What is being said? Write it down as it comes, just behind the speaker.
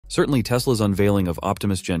Certainly, Tesla's unveiling of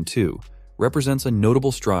Optimus Gen 2 represents a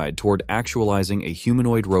notable stride toward actualizing a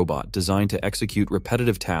humanoid robot designed to execute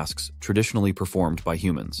repetitive tasks traditionally performed by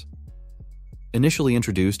humans. Initially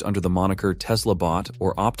introduced under the moniker Tesla Bot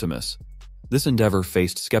or Optimus, this endeavor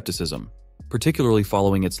faced skepticism, particularly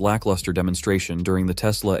following its lackluster demonstration during the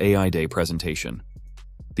Tesla AI Day presentation.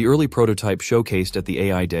 The early prototype showcased at the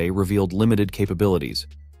AI Day revealed limited capabilities,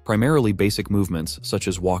 primarily basic movements such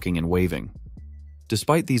as walking and waving.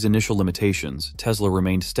 Despite these initial limitations, Tesla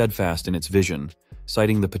remained steadfast in its vision,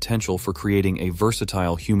 citing the potential for creating a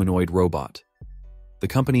versatile humanoid robot. The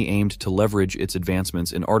company aimed to leverage its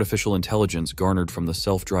advancements in artificial intelligence garnered from the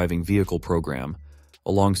self-driving vehicle program,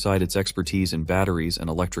 alongside its expertise in batteries and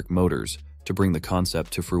electric motors, to bring the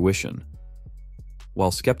concept to fruition.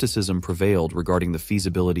 While skepticism prevailed regarding the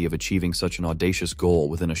feasibility of achieving such an audacious goal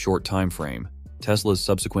within a short time frame, Tesla's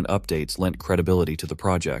subsequent updates lent credibility to the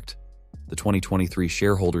project. The 2023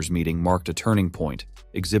 shareholders meeting marked a turning point,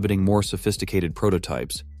 exhibiting more sophisticated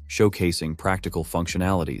prototypes, showcasing practical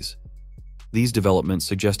functionalities. These developments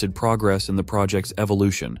suggested progress in the project's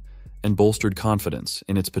evolution and bolstered confidence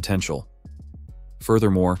in its potential.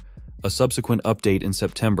 Furthermore, a subsequent update in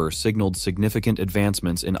September signaled significant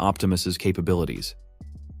advancements in Optimus's capabilities.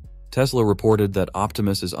 Tesla reported that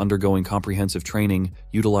Optimus is undergoing comprehensive training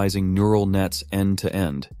utilizing neural nets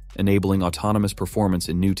end-to-end, enabling autonomous performance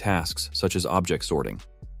in new tasks such as object sorting.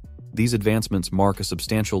 These advancements mark a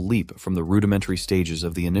substantial leap from the rudimentary stages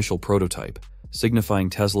of the initial prototype, signifying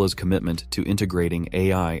Tesla's commitment to integrating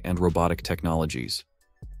AI and robotic technologies.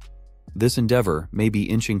 This endeavor may be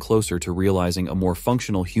inching closer to realizing a more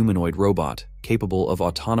functional humanoid robot capable of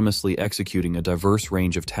autonomously executing a diverse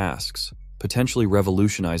range of tasks, potentially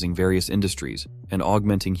revolutionizing various industries and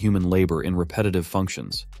augmenting human labor in repetitive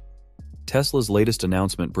functions. Tesla's latest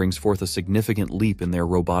announcement brings forth a significant leap in their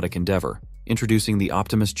robotic endeavor, introducing the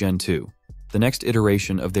Optimus Gen 2, the next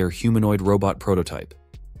iteration of their humanoid robot prototype.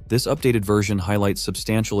 This updated version highlights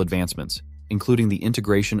substantial advancements, including the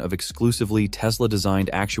integration of exclusively Tesla-designed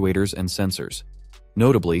actuators and sensors.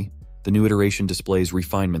 Notably, the new iteration displays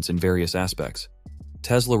refinements in various aspects.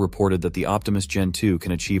 Tesla reported that the Optimus Gen 2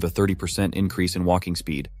 can achieve a 30% increase in walking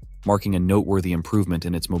speed, marking a noteworthy improvement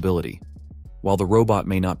in its mobility. While the robot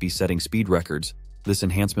may not be setting speed records, this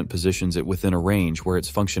enhancement positions it within a range where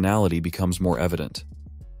its functionality becomes more evident.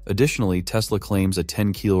 Additionally, Tesla claims a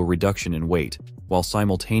 10-kilo reduction in weight, while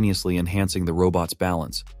simultaneously enhancing the robot's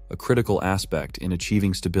balance, a critical aspect in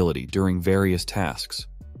achieving stability during various tasks.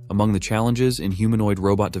 Among the challenges in humanoid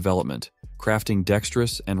robot development, crafting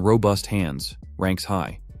dexterous and robust hands ranks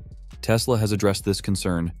high. Tesla has addressed this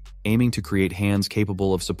concern, aiming to create hands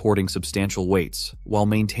capable of supporting substantial weights while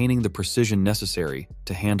maintaining the precision necessary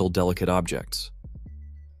to handle delicate objects.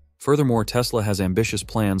 Furthermore, Tesla has ambitious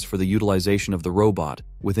plans for the utilization of the robot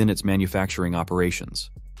within its manufacturing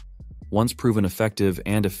operations. Once proven effective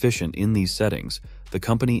and efficient in these settings, the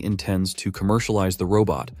company intends to commercialize the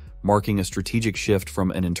robot, marking a strategic shift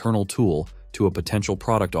from an internal tool to a potential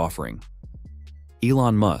product offering.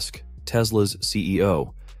 Elon Musk, Tesla's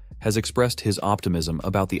CEO, has expressed his optimism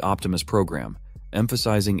about the Optimus program,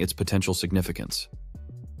 emphasizing its potential significance.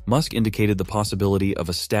 Musk indicated the possibility of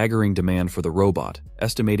a staggering demand for the robot,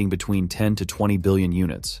 estimating between 10 to 20 billion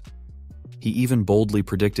units. He even boldly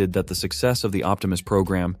predicted that the success of the Optimus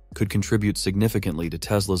program could contribute significantly to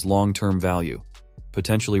Tesla's long-term value,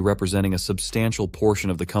 potentially representing a substantial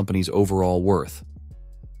portion of the company's overall worth.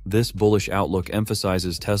 This bullish outlook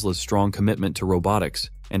emphasizes Tesla's strong commitment to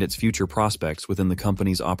robotics and its future prospects within the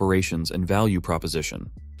company's operations and value proposition.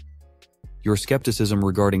 Your skepticism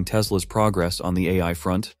regarding Tesla's progress on the AI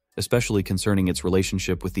front, especially concerning its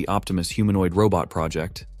relationship with the Optimus humanoid robot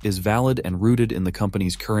project, is valid and rooted in the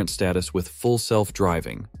company's current status with full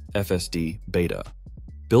self-driving (FSD) beta.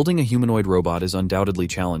 Building a humanoid robot is undoubtedly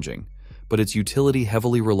challenging, but its utility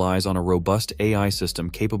heavily relies on a robust AI system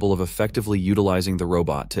capable of effectively utilizing the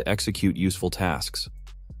robot to execute useful tasks.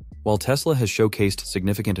 While Tesla has showcased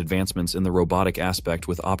significant advancements in the robotic aspect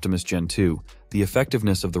with Optimus Gen 2, the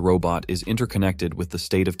effectiveness of the robot is interconnected with the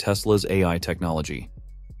state of Tesla's AI technology.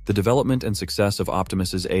 The development and success of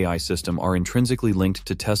Optimus's AI system are intrinsically linked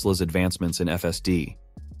to Tesla's advancements in FSD.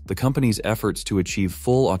 The company's efforts to achieve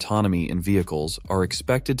full autonomy in vehicles are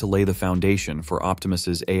expected to lay the foundation for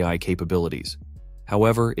Optimus's AI capabilities.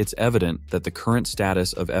 However, it's evident that the current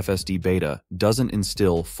status of FSD beta doesn't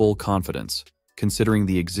instill full confidence, considering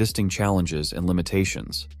the existing challenges and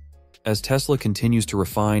limitations. As Tesla continues to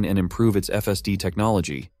refine and improve its FSD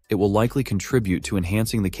technology, it will likely contribute to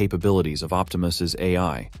enhancing the capabilities of Optimus's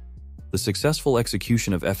AI. The successful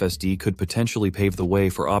execution of FSD could potentially pave the way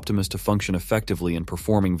for Optimus to function effectively in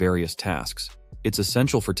performing various tasks, It's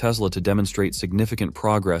essential for Tesla to demonstrate significant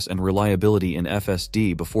progress and reliability in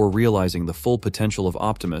FSD before realizing the full potential of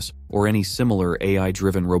Optimus or any similar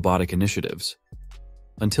AI-driven robotic initiatives.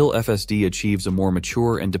 Until FSD achieves a more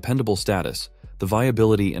mature and dependable status, the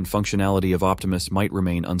viability and functionality of Optimus might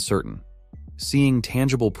remain uncertain. Seeing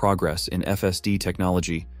tangible progress in FSD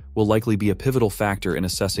technology will likely be a pivotal factor in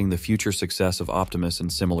assessing the future success of Optimus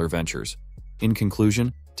and similar ventures. In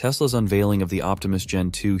conclusion, Tesla's unveiling of the Optimus Gen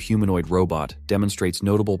 2 humanoid robot demonstrates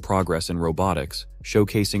notable progress in robotics,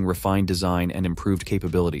 showcasing refined design and improved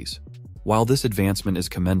capabilities. While this advancement is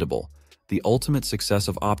commendable, the ultimate success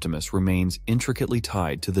of Optimus remains intricately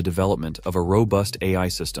tied to the development of a robust AI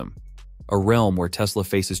system, a realm where Tesla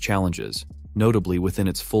faces challenges, notably within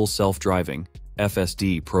its full self-driving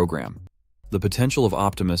FSD program. The potential of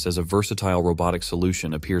Optimus as a versatile robotic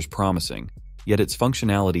solution appears promising, yet its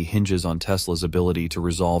functionality hinges on Tesla's ability to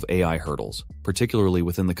resolve AI hurdles, particularly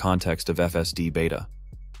within the context of FSD beta.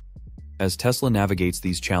 As Tesla navigates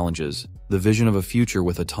these challenges, the vision of a future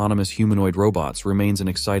with autonomous humanoid robots remains an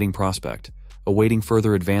exciting prospect, awaiting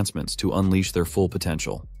further advancements to unleash their full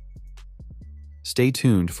potential. Stay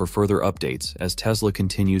tuned for further updates as Tesla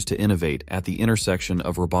continues to innovate at the intersection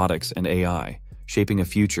of robotics and AI, shaping a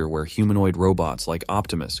future where humanoid robots like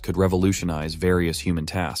Optimus could revolutionize various human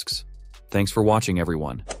tasks. Thanks for watching,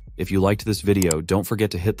 everyone. If you liked this video, don't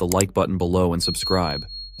forget to hit the like button below and subscribe.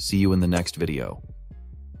 See you in the next video.